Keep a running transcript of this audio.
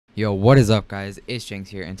Yo, what is up, guys? It's Jenks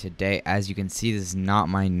here, and today, as you can see, this is not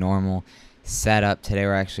my normal setup. Today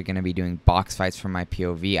we're actually going to be doing box fights from my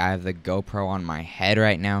POV. I have the GoPro on my head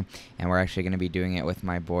right now, and we're actually going to be doing it with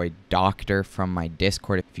my boy Doctor from my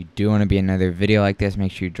Discord. If you do want to be another video like this,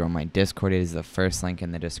 make sure you join my Discord. It is the first link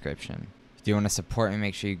in the description. If you want to support me,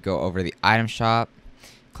 make sure you go over to the item shop,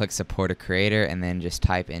 click support a creator, and then just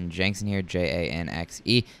type in Jenks in here, Janxe.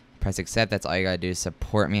 Press accept. That's all you gotta do to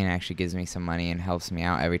support me, and it actually gives me some money and helps me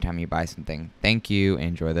out every time you buy something. Thank you.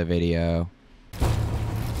 Enjoy the video.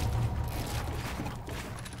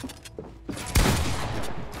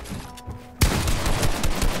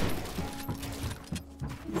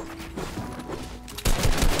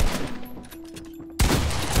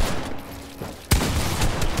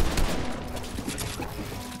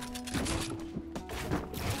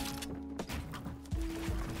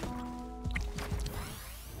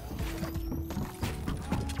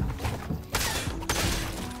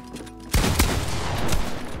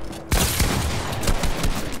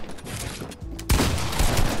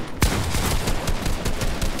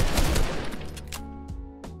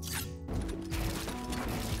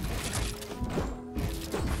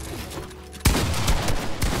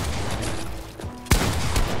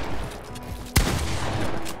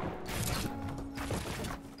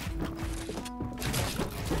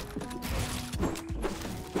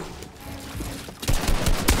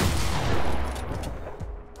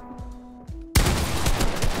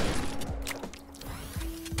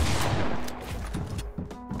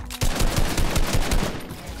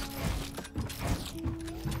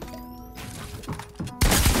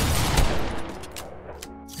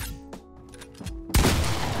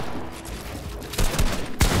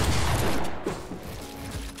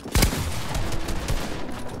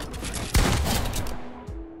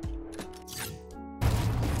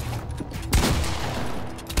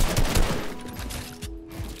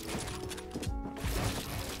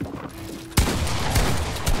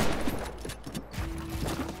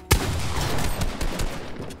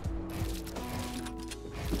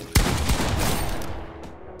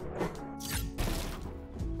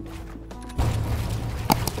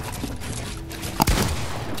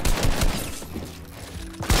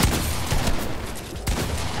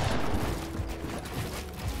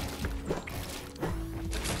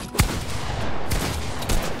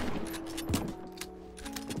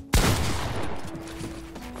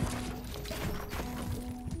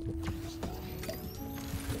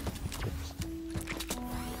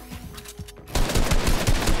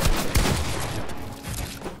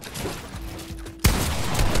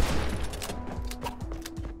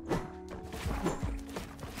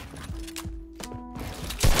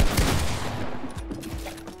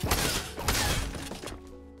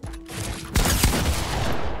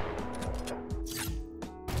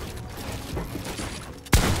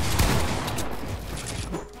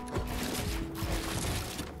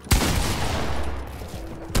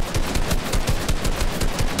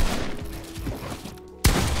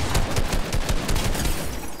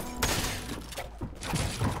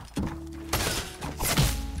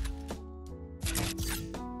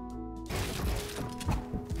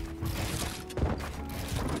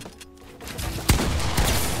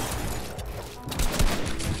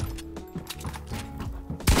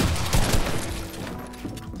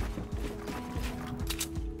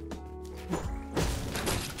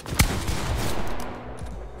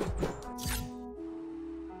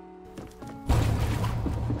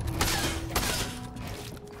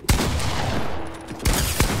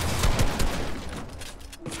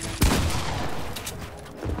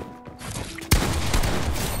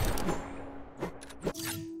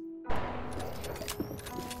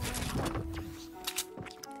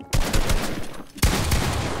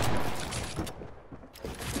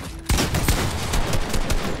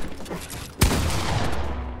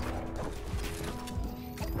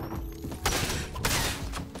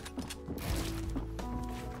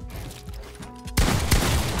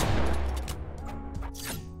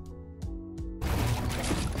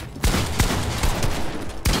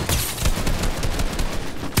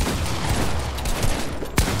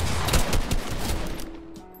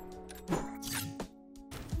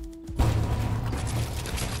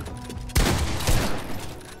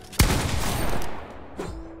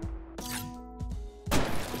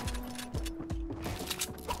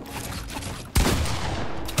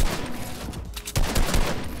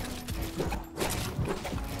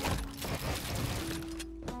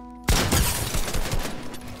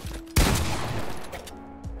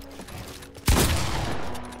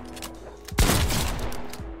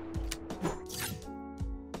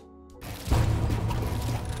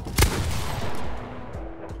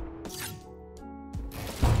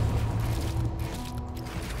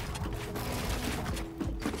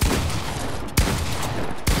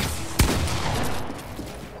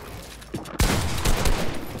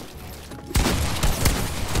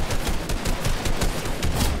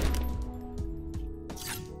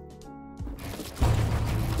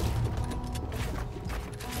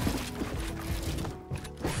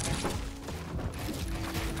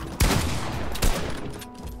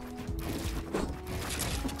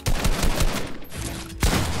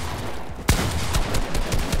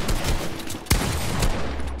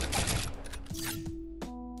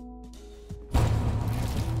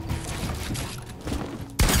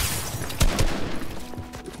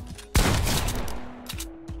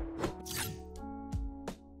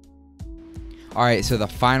 All right, so the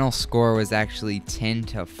final score was actually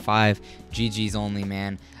 10-5. GG's only,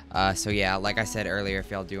 man. So yeah, like I said earlier, if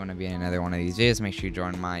y'all do want to be in another one of these videos, make sure you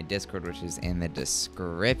join my Discord, which is in the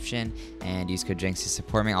description, and use code Jinx to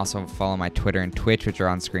support me. Also follow my Twitter and Twitch, which are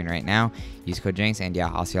on screen right now. Use code Jinx, and yeah,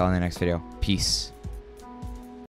 I'll see y'all in the next video. Peace.